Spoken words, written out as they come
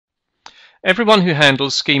Everyone who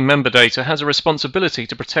handles scheme member data has a responsibility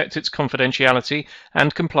to protect its confidentiality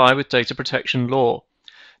and comply with data protection law.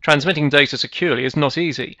 Transmitting data securely is not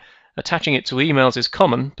easy. Attaching it to emails is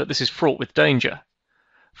common, but this is fraught with danger.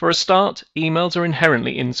 For a start, emails are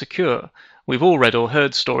inherently insecure. We've all read or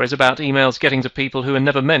heard stories about emails getting to people who are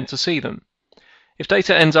never meant to see them. If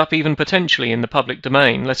data ends up even potentially in the public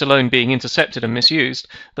domain, let alone being intercepted and misused,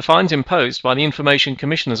 the fines imposed by the Information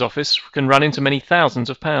Commissioner's Office can run into many thousands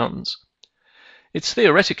of pounds. It's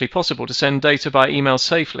theoretically possible to send data by email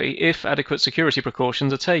safely if adequate security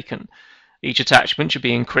precautions are taken. Each attachment should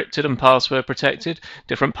be encrypted and password protected.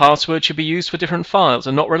 Different passwords should be used for different files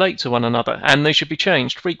and not relate to one another, and they should be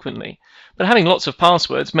changed frequently. But having lots of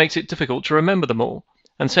passwords makes it difficult to remember them all,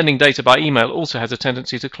 and sending data by email also has a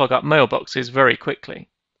tendency to clog up mailboxes very quickly.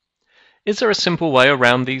 Is there a simple way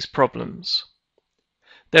around these problems?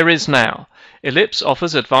 There is now. Ellipse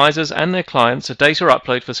offers advisors and their clients a data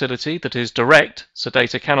upload facility that is direct, so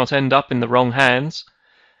data cannot end up in the wrong hands.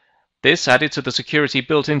 This, added to the security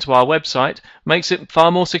built into our website, makes it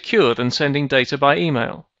far more secure than sending data by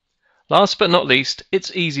email. Last but not least,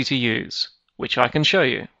 it's easy to use, which I can show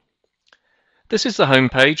you. This is the home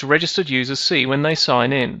page registered users see when they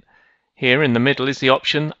sign in. Here in the middle is the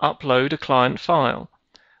option Upload a Client File.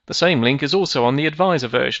 The same link is also on the advisor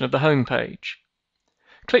version of the home page.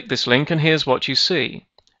 Click this link and here's what you see.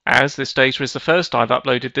 As this data is the first I've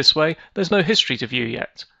uploaded this way, there's no history to view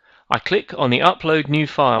yet. I click on the Upload New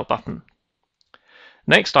File button.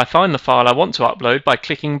 Next, I find the file I want to upload by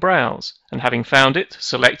clicking Browse, and having found it,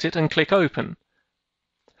 select it and click Open.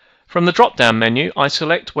 From the drop-down menu, I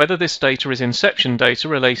select whether this data is inception data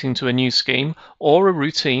relating to a new scheme or a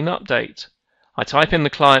routine update. I type in the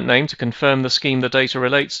client name to confirm the scheme the data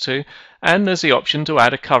relates to, and there's the option to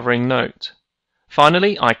add a covering note.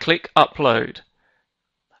 Finally, I click Upload.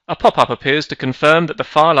 A pop-up appears to confirm that the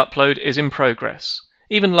file upload is in progress.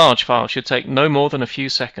 Even large files should take no more than a few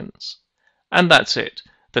seconds. And that's it.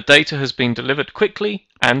 The data has been delivered quickly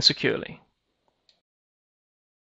and securely.